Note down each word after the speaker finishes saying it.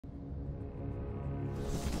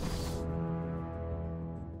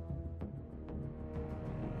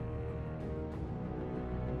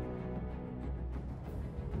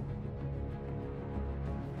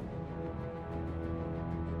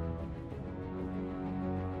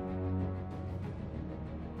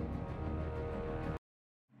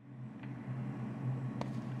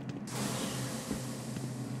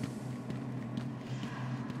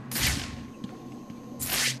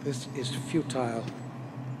This is futile.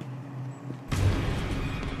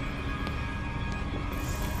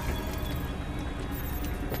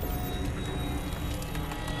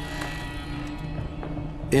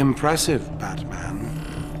 Impressive,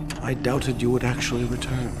 Batman. I doubted you would actually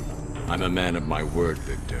return. I'm a man of my word,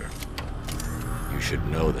 Victor. You should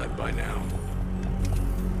know that by now.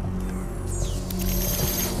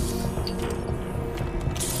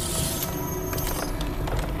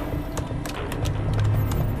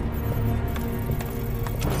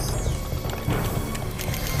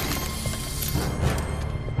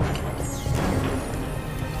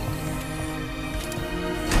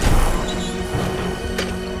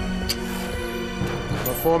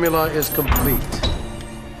 The formula is complete.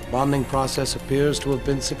 Bonding process appears to have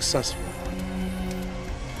been successful.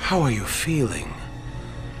 How are you feeling?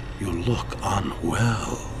 You look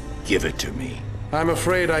unwell. Give it to me. I'm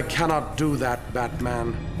afraid I cannot do that,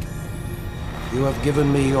 Batman. You have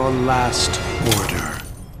given me your last order.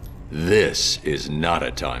 This is not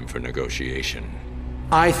a time for negotiation.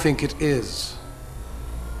 I think it is.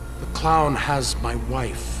 The clown has my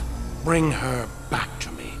wife. Bring her back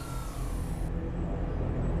to me.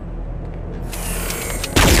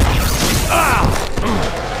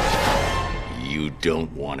 You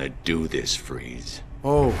don't want to do this, Freeze.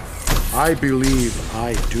 Oh, I believe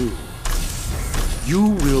I do.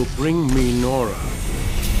 You will bring me Nora,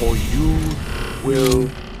 or you will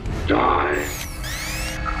die.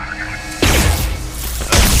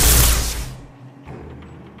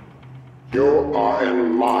 You are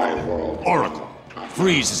in my world. Oracle,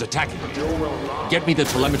 Freeze is attacking me. Get me the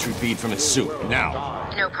telemetry feed from his suit, now.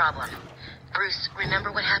 No problem. Bruce,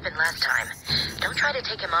 remember what happened last time. Don't try to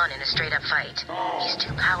take him on in a straight-up fight. He's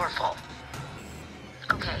too powerful.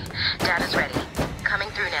 Okay, data's ready. Coming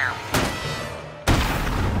through now.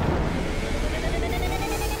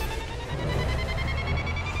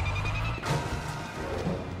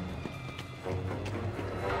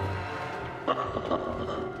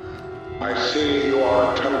 I see you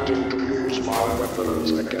are attempting to use my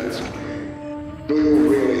weapons against me. Do you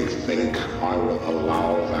really think I will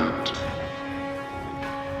allow that?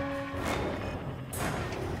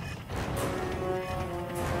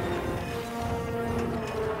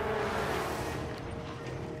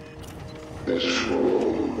 This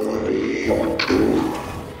room will be your tomb.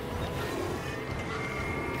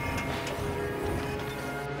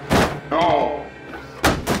 No!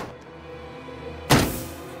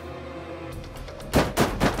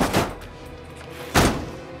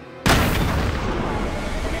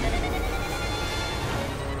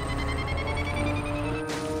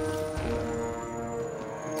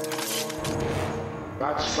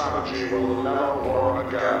 That strategy will never work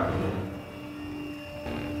again.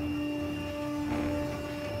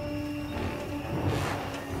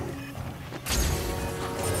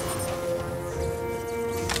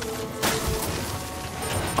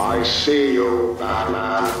 I see you,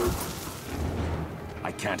 Batman.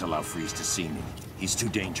 I can't allow Freeze to see me. He's too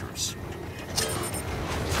dangerous.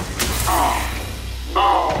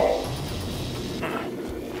 No!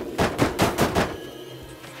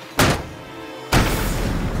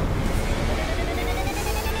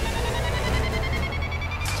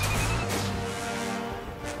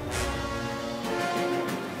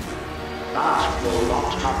 That will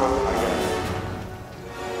not happen again.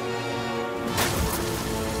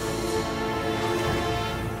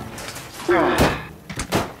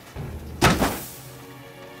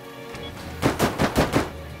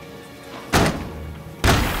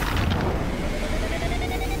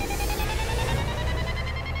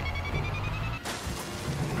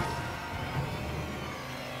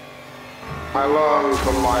 I learned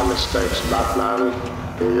from my mistakes, Batman.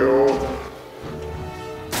 Do you?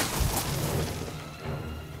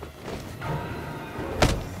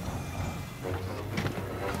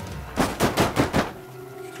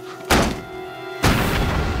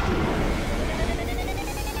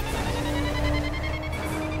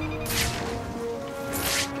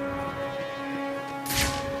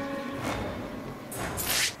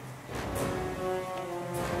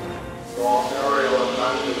 Your aerial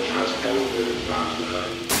advantage has ended,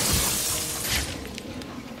 Batman.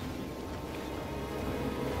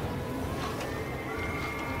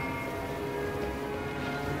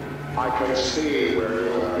 I can see where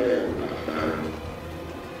you are in, Batman.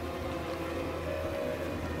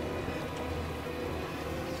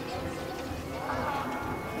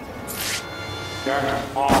 Get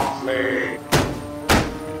off me!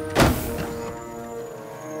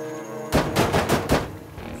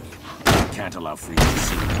 Can't allow Freeze to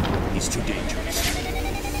see me. He's too dangerous.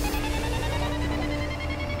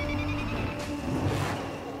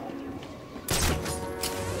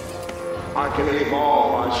 I can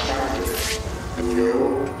evolve my strategy. And you?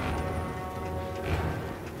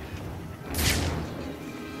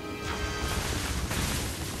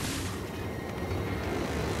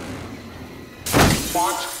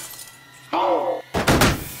 What? How?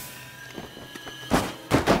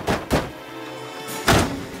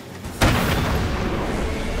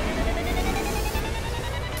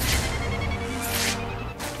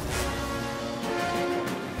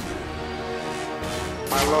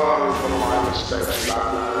 I learned from my mistakes,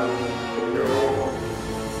 Batman. You?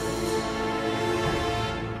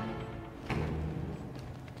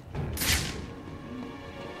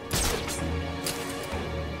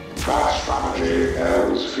 That strategy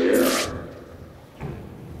ends here.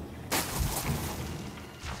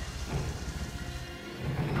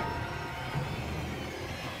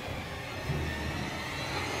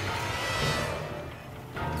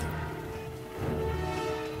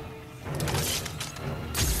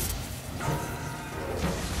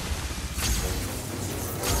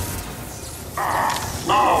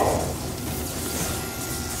 No!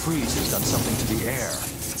 Freeze has done something to the air.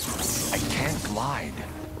 I can't glide.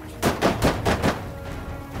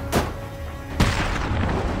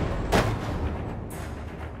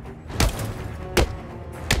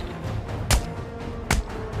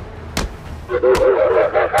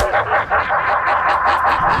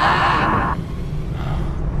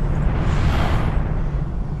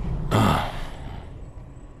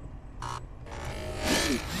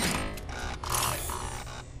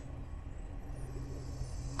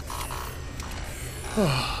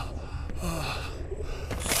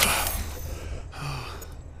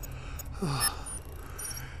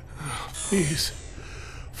 Please,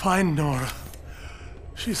 find Nora.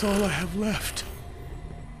 She's all I have left.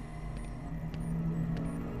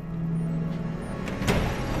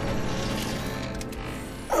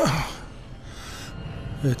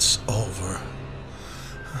 It's over.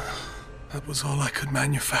 That was all I could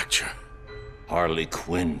manufacture. Harley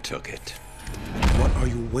Quinn took it. What are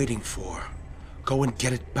you waiting for? Go and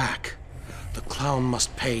get it back. The clown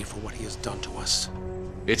must pay for what he has done to us.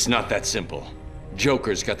 It's not that simple.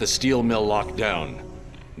 Joker's got the steel mill locked down.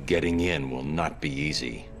 Getting in will not be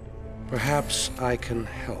easy. Perhaps I can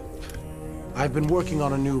help. I've been working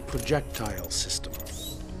on a new projectile system.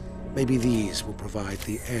 Maybe these will provide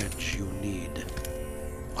the edge you need.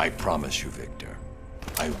 I promise you, Victor,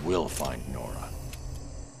 I will find Nora.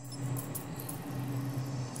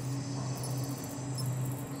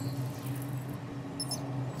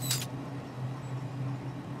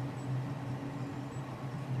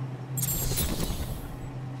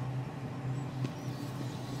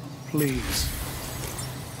 Please,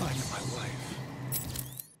 find my wife.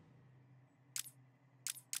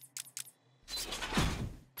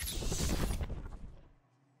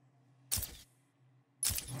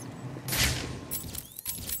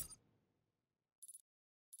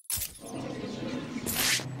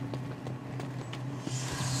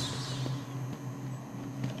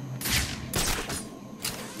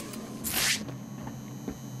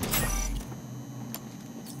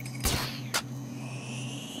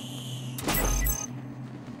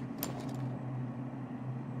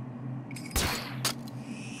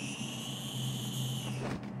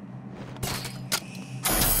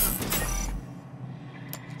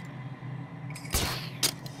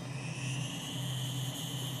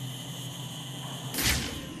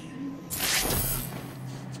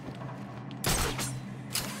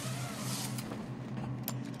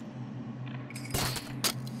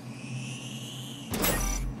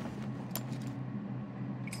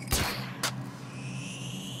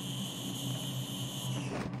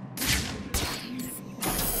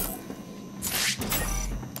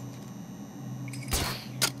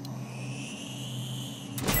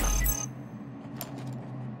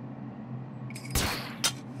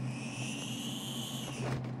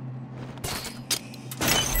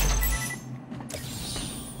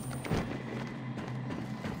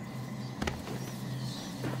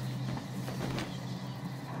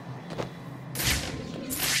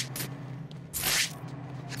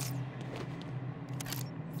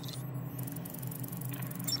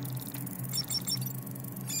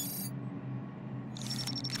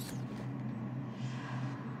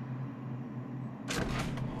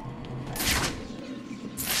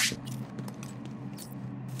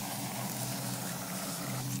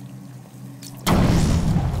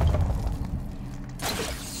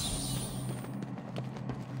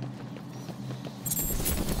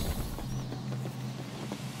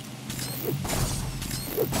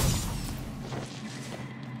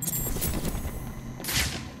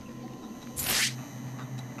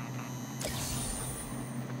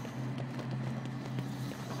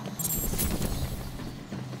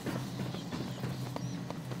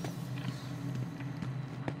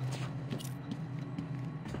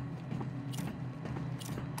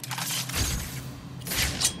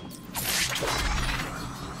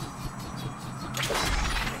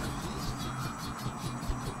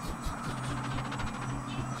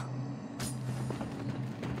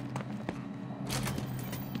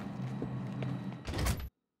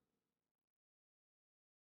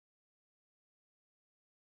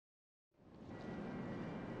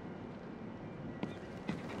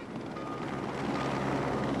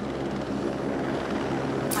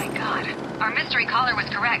 primary caller was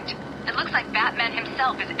correct. It looks like Batman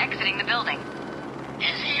himself is exiting the building.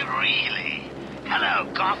 Is he really?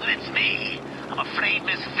 Hello, Gotham, it's me. I'm afraid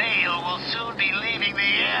Miss Vale will soon be leaving the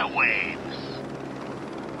airwaves.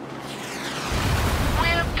 We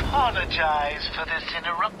apologize for this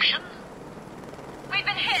interruption. We've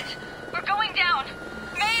been hit. We're going down.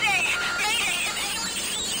 Mayday! Mayday!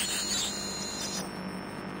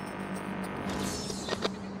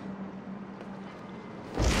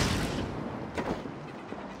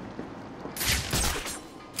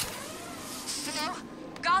 Is anyone... Hello?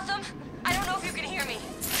 Gotham? I don't know if you can hear me.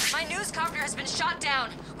 My news copter has been shot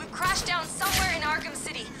down. We've crashed down somewhere in Arkham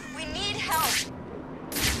City. We need help.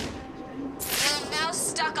 We're now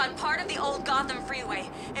stuck on part of the old Gotham freeway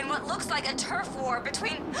in what looks like a turf war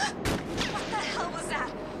between... What the hell was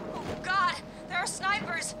that? Oh, God! There are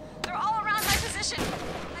snipers! They're all around my position!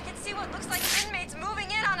 I can see what looks like inmates moving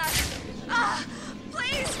in on us! Ah!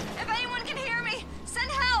 Please! If anyone can hear me,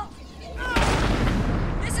 send help!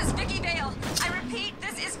 This is Vicky Vale. I repeat,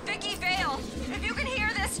 this is Vicky Vale. If you can hear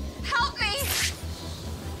this, help me!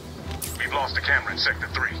 We've lost a camera in Sector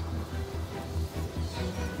 3.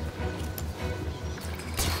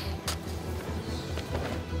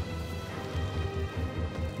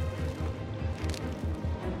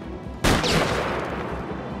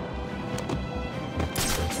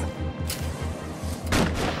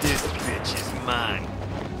 This bitch is mine.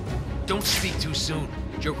 Don't speak too soon.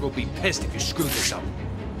 Joker will be pissed if you screw this up.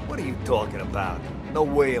 What are you talking about? No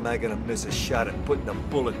way am I gonna miss a shot at putting a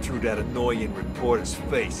bullet through that annoying reporter's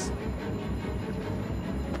face.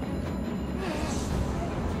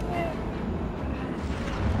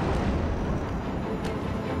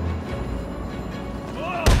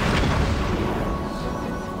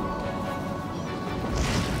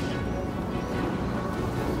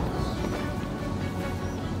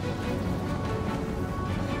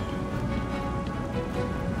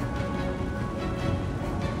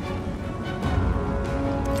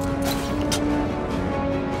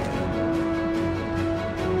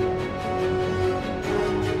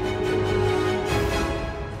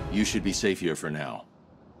 You should be safe here for now.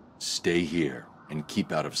 Stay here and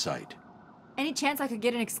keep out of sight. Any chance I could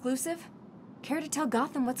get an exclusive? Care to tell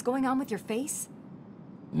Gotham what's going on with your face?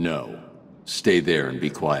 No. Stay there and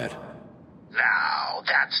be quiet. Now,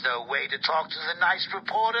 that's no way to talk to the nice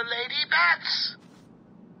reporter, Lady Bats.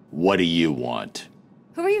 What do you want?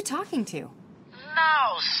 Who are you talking to?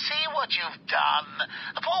 Now, see what you've done.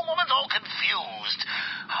 The poor woman's all confused.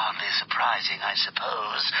 Hardly surprising, I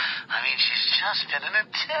suppose. I mean, she's just been in a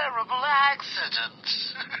terrible accident.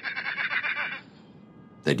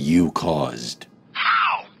 That you caused.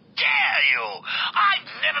 How dare you? I've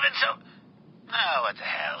never been so... Oh, what the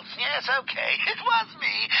hell. Yes, okay, it was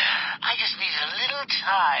me. I just needed a little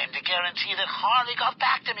time to guarantee that Harley got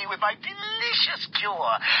back to me with my delicious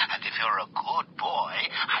cure. And if you're a good boy,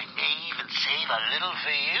 I may even save a little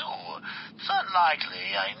for you. It's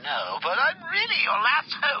unlikely, I know, but I'm really your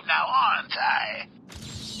last hope now, aren't I?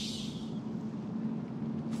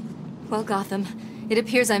 Well, Gotham, it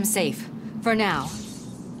appears I'm safe. For now.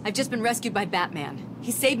 I've just been rescued by Batman.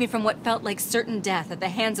 He saved me from what felt like certain death at the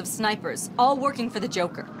hands of snipers, all working for the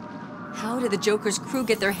Joker. How did the Joker's crew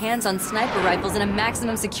get their hands on sniper rifles in a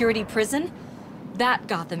maximum security prison? That,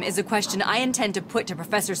 Gotham, is a question I intend to put to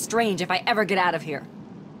Professor Strange if I ever get out of here.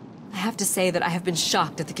 I have to say that I have been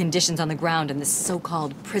shocked at the conditions on the ground in this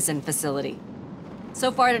so-called prison facility.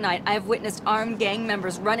 So far tonight, I have witnessed armed gang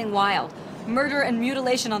members running wild, murder and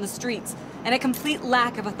mutilation on the streets, and a complete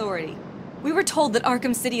lack of authority. We were told that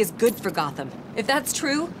Arkham City is good for Gotham. If that's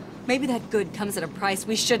true, maybe that good comes at a price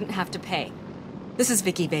we shouldn't have to pay. This is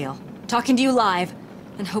Vicky Vale, talking to you live,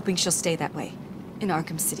 and hoping she'll stay that way, in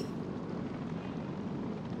Arkham City.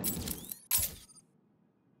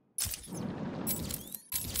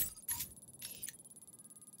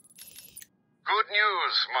 Good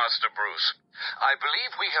news, Master Bruce. I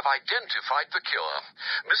believe we have identified the cure.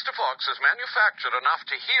 Mr. Fox has manufactured enough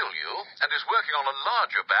to heal you and is working on a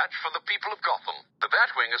larger batch for the people of Gotham. The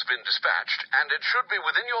Batwing has been dispatched, and it should be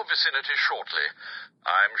within your vicinity shortly.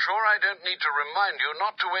 I'm sure I don't need to remind you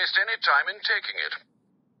not to waste any time in taking it.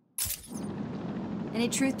 Any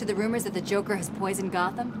truth to the rumors that the Joker has poisoned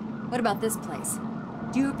Gotham? What about this place?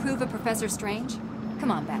 Do you approve of Professor Strange?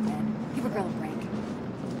 Come on, Batman. Give a girl a break.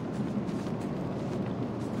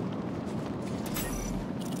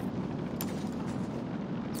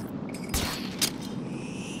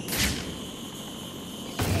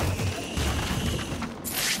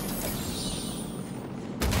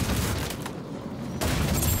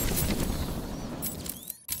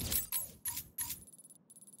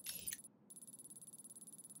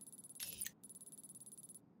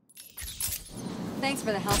 Thanks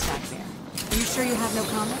for the help back there. Are you sure you have no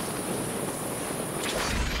comment?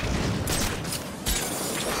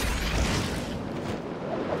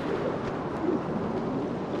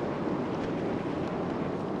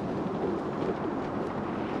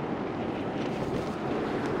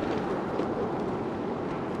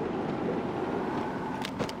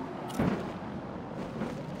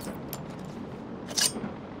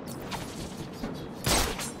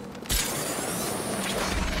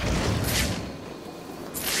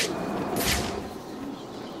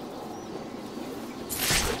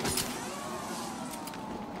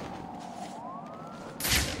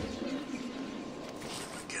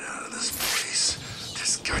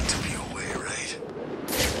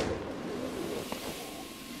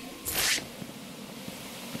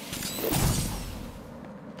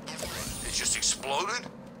 Exploded?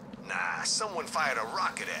 Nah, someone fired a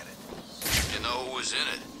rocket at it. You know who was in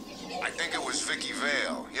it? I think it was Vicky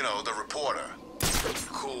Vale, you know, the reporter.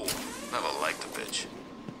 Cool. Never liked the bitch.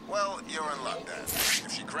 Well, you're in luck then.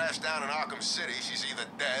 If she crashed down in Arkham City, she's either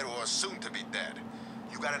dead or soon to be dead.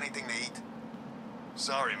 You got anything to eat?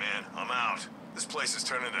 Sorry, man. I'm out. This place is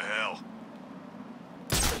turning to hell.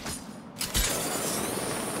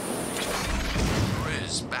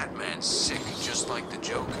 Riz, Batman's sick, just like the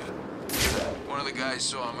Joker. One of the guys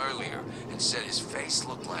saw him earlier and said his face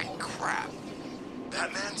looked like crap.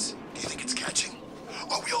 Batman's? Do you think it's catching?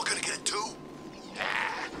 Are we all gonna get it too?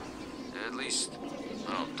 Nah. At least,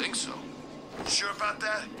 I don't think so. Sure about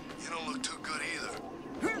that? You don't look too good either.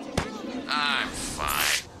 I'm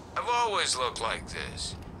fine. I've always looked like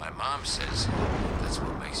this. My mom says that's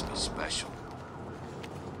what makes me special.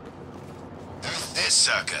 This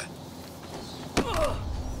sucker.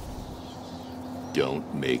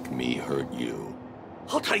 Don't make me hurt you.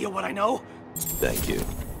 I'll tell you what I know. Thank you.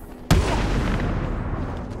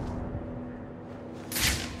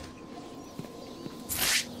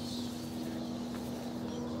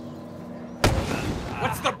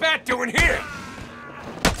 What's the bat doing here?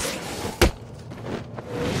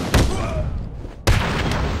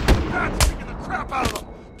 Bat's kicking the crap out of him!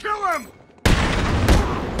 Kill him!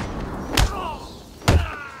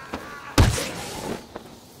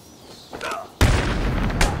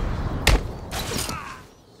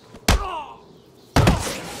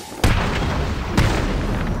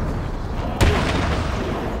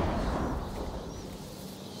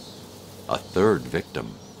 A third victim.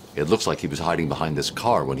 It looks like he was hiding behind this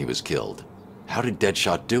car when he was killed. How did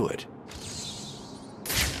Deadshot do it?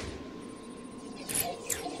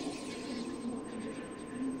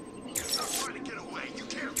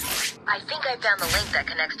 I think I found the link that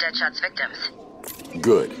connects Deadshot's victims.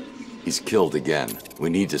 Good. He's killed again. We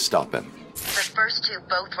need to stop him. The first two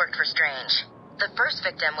both worked for Strange. The first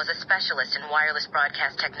victim was a specialist in wireless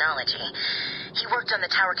broadcast technology. He worked on the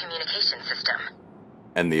tower communication system.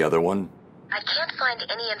 And the other one? I can't find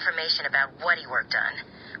any information about what he worked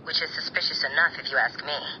on, which is suspicious enough if you ask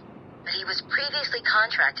me. But he was previously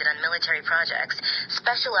contracted on military projects,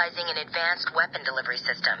 specializing in advanced weapon delivery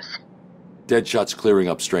systems. Deadshot's clearing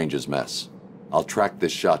up Strange's mess. I'll track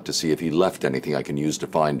this shot to see if he left anything I can use to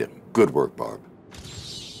find him. Good work, Barb.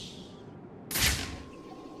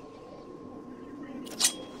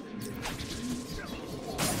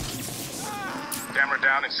 Camera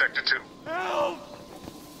down in Sector 2. Help!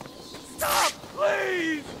 Stop,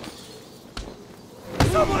 please!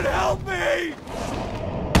 Someone help me!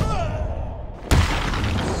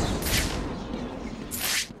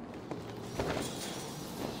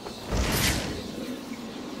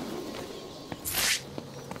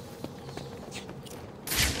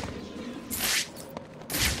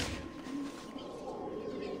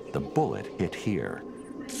 The bullet hit here.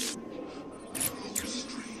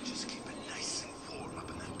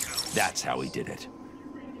 That's how he did it.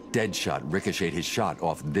 Deadshot ricocheted his shot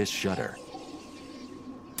off this shutter.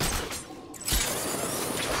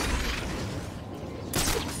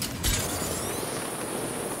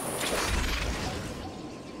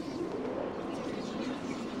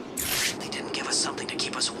 They didn't give us something to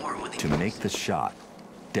keep us warm when they... To make the shot,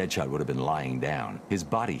 Deadshot would have been lying down. His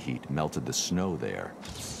body heat melted the snow there.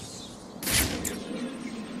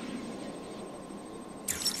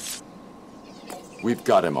 We've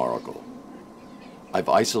got him, Oracle. I've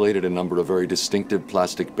isolated a number of very distinctive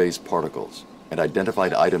plastic-based particles and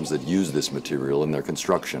identified items that use this material in their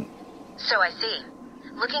construction. So I see.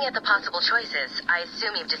 Looking at the possible choices, I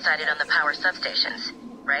assume you've decided on the power substations,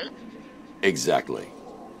 right? Exactly.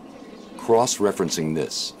 Cross-referencing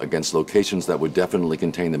this against locations that would definitely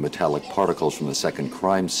contain the metallic particles from the second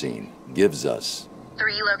crime scene gives us...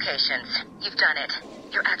 3 locations. You've done it.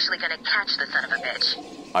 You're actually gonna catch the son of a bitch.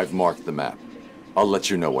 I've marked the map. I'll let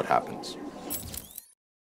you know what happens.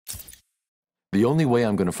 The only way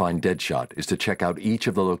I'm going to find Deadshot is to check out each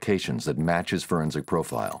of the locations that match his forensic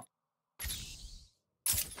profile.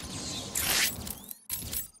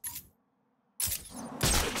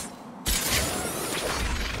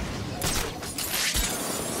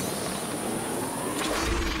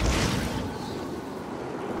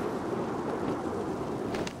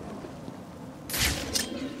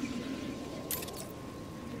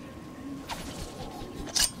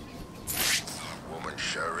 Woman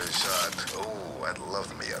sure is hot. Oh, I'd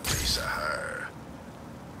love me a piece of her.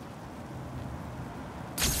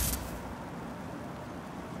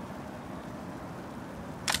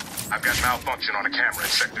 I've got malfunction on a camera in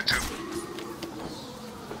Sector 2.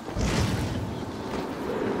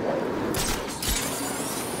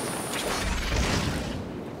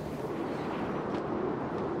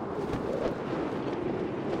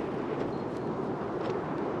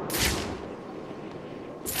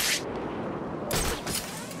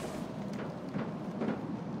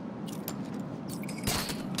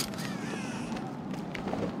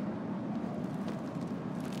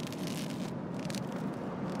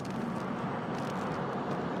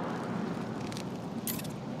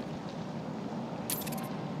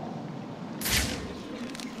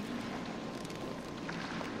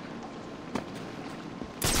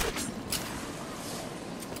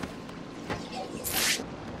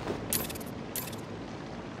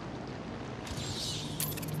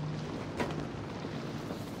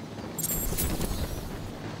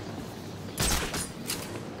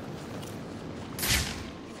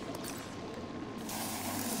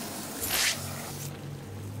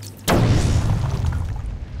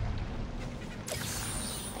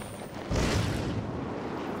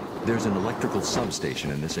 There's an electrical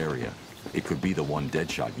substation in this area. It could be the one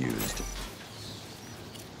Deadshot used.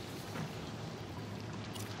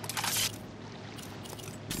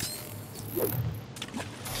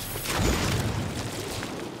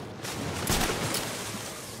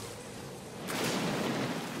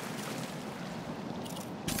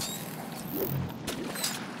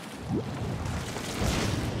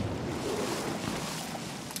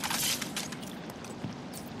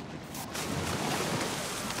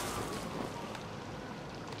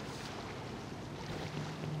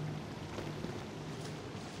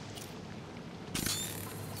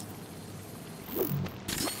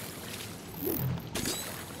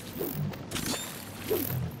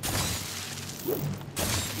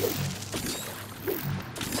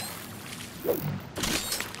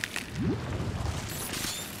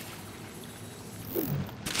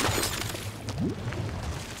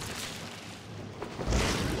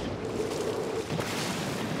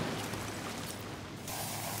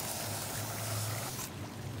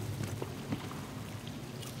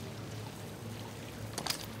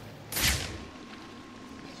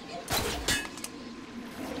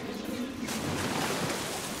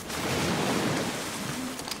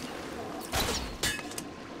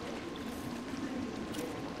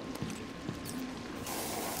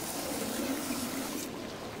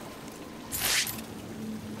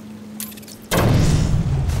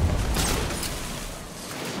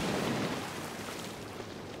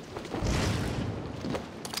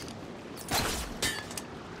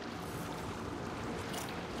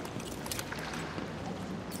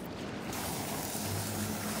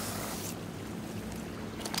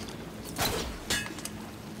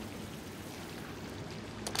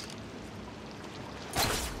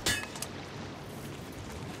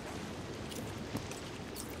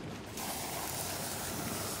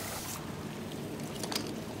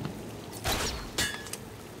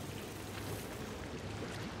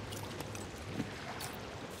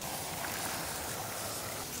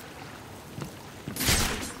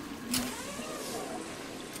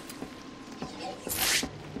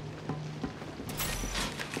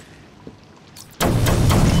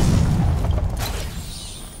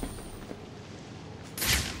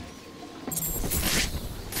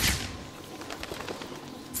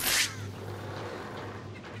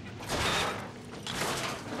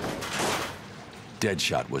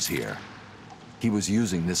 Deadshot was here. He was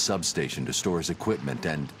using this substation to store his equipment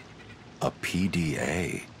and... a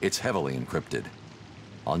PDA. It's heavily encrypted.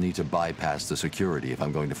 I'll need to bypass the security if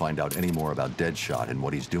I'm going to find out any more about Deadshot and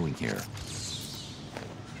what he's doing here.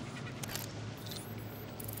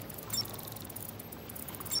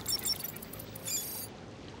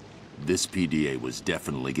 This PDA was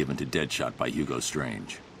definitely given to Deadshot by Hugo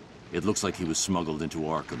Strange. It looks like he was smuggled into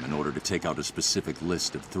Arkham in order to take out a specific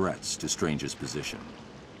list of threats to Strange's position.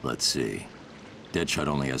 Let's see. Deadshot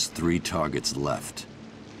only has 3 targets left.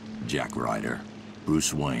 Jack Ryder,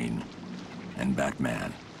 Bruce Wayne, and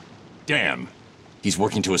Batman. Damn! He's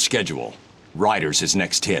working to a schedule. Ryder's his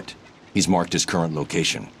next hit. He's marked his current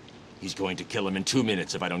location. He's going to kill him in 2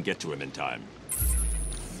 minutes if I don't get to him in time.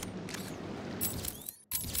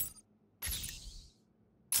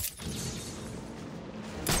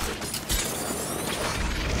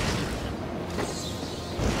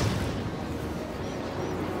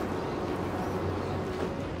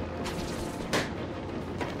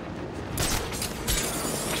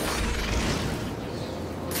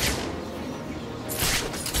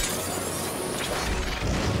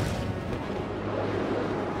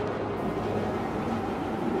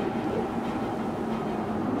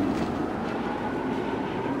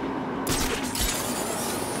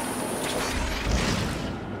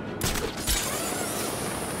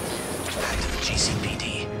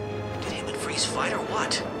 GCPD. Did him and Freeze fight or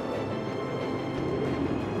what?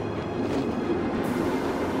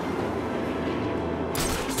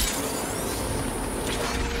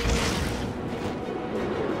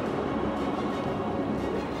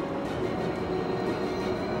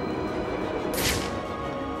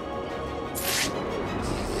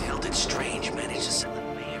 The hell did Strange manage to send the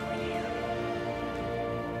mayor here?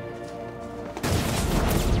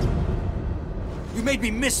 You made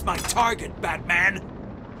me miss my target, Batman!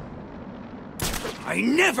 I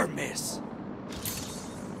never miss!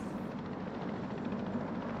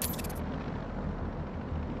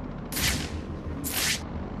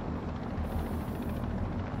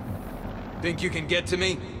 Think you can get to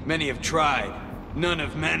me? Many have tried. None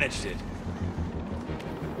have managed it.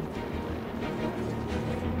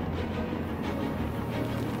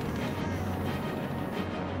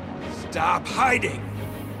 Stop hiding!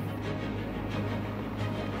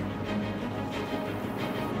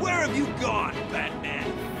 Where have you gone,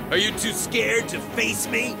 Batman? Are you too scared to face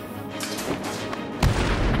me?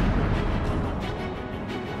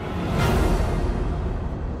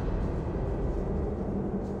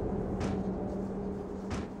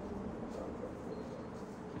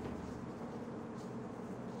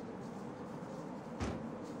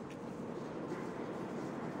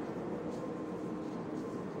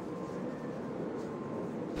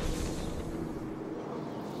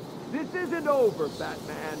 This isn't over,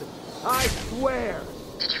 Batman. I swear.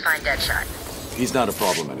 Did you find Deadshot? He's not a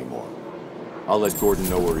problem anymore. I'll let Gordon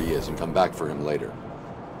know where he is and come back for him later.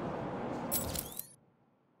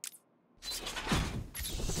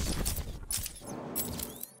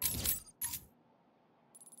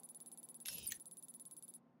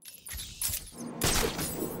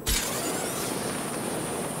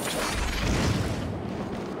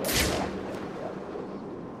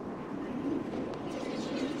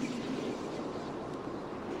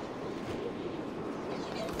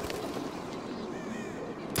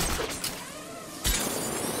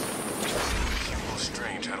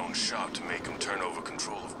 Strange had on shot to make him turn over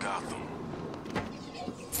control of Gotham.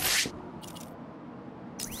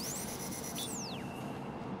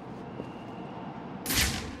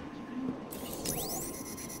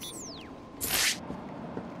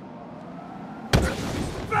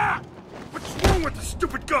 Back! What's wrong with the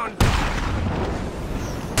stupid gun?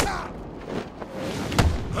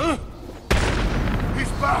 Huh?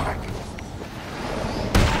 He's back!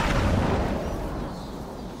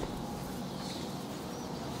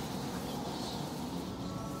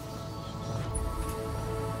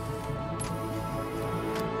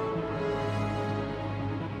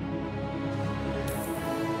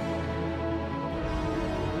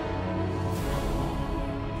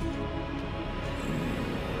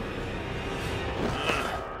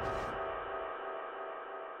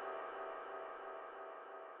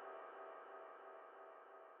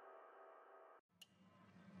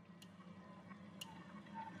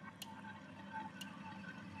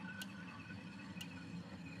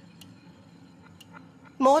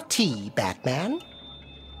 More tea, Batman?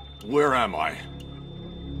 Where am I?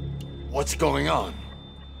 What's going on?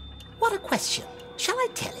 What a question. Shall I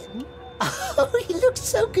tell him? Oh, he looks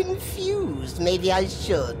so confused. Maybe I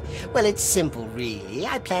should. Well, it's simple, really.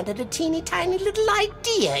 I planted a teeny tiny little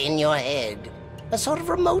idea in your head. A sort of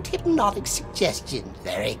remote hypnotic suggestion.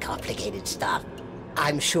 Very complicated stuff.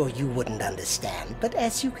 I'm sure you wouldn't understand, but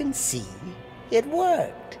as you can see, it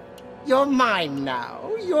worked. You're mine now.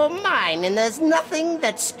 You're mine, and there's nothing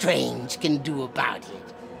that Strange can do about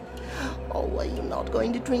it. Oh, are you not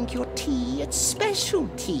going to drink your tea? It's special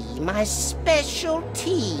tea. My special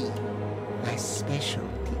tea. My special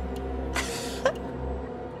tea.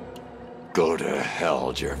 Go to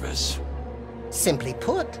hell, Jervis. Simply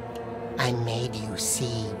put, I made you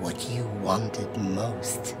see what you wanted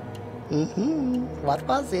most. What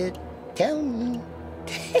was it? Tell me.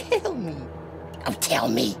 Tell me. Oh, tell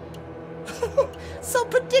me. So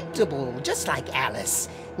predictable, just like Alice.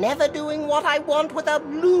 never doing what I want without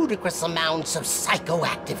ludicrous amounts of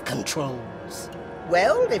psychoactive controls.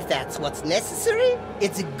 Well, if that's what's necessary,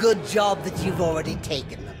 it's a good job that you've already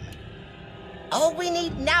taken them. All we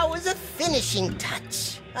need now is a finishing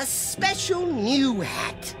touch. A special new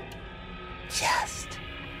hat. Just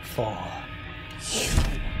for you.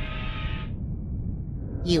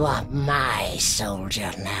 You are my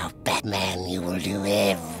soldier now, Batman. You will do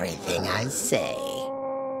everything I say.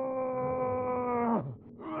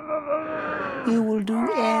 You will do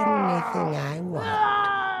anything I want.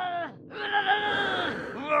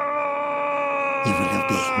 You will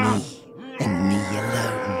obey me, and me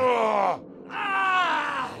alone.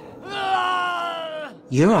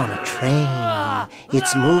 You're on a train.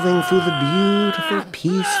 It's moving through the beautiful,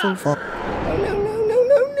 peaceful forest.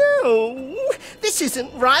 No. This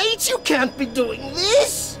isn't right. You can't be doing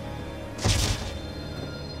this.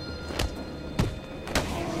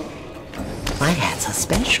 My hats are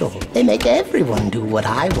special. They make everyone do what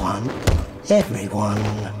I want. Everyone.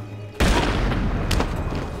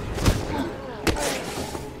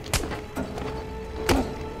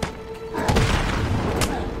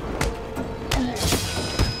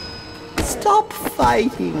 Stop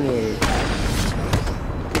fighting it.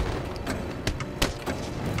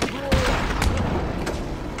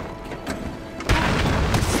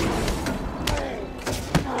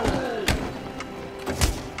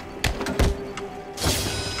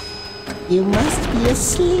 You must be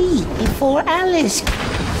asleep before Alice.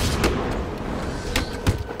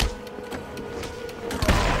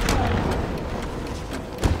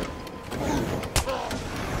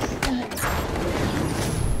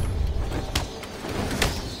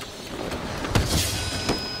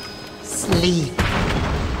 Sleep.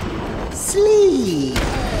 Sleep.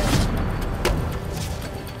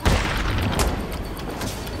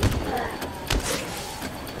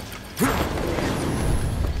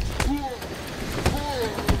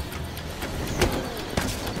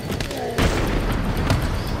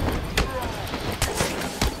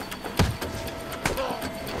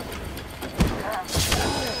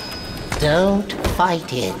 Don't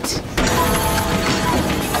fight it.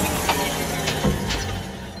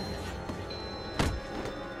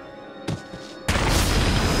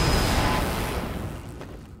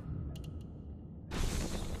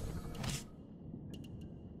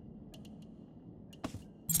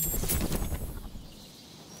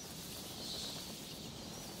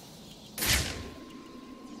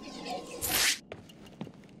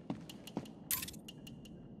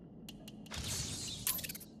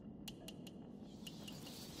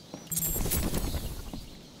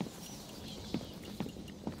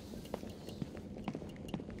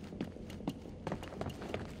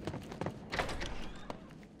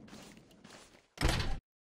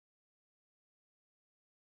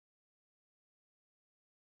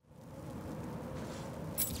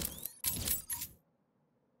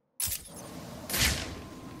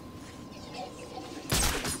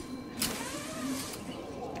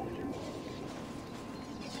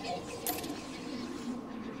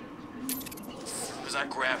 As I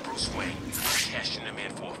grab Bruce Wayne, I'm cashing him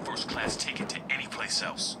in for a first-class ticket to any place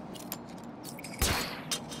else.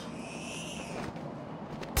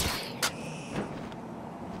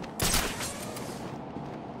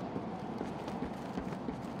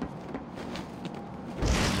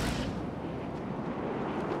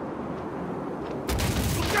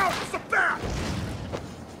 Look out! It's a bat!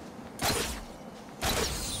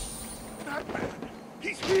 Batman!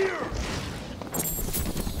 He's here!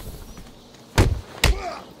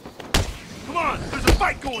 Come on! There's a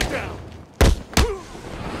fight going down!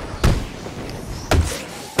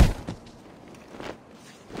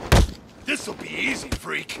 This'll be easy,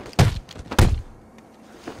 freak!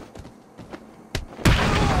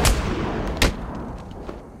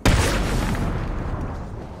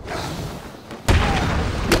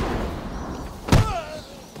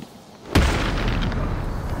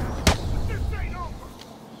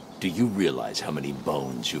 Do you realize how many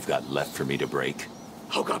bones you've got left for me to break?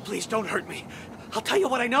 Oh God, please don't hurt me. I'll tell you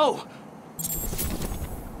what I know.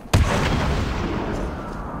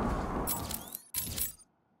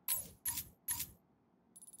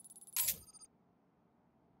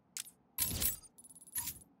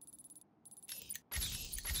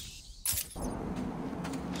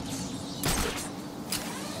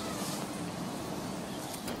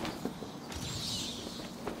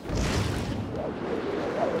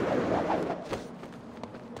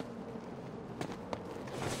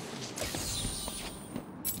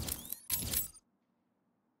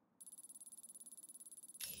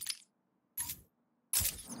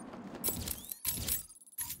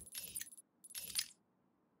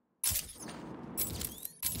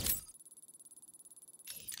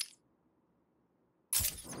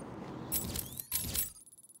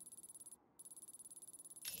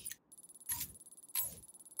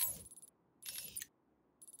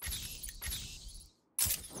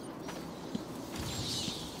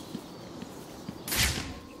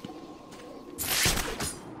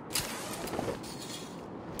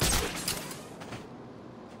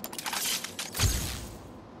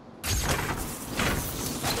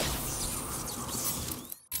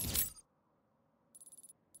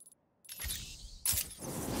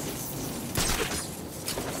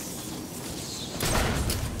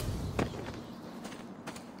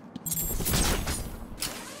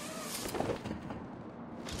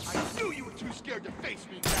 scared to face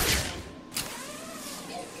me now.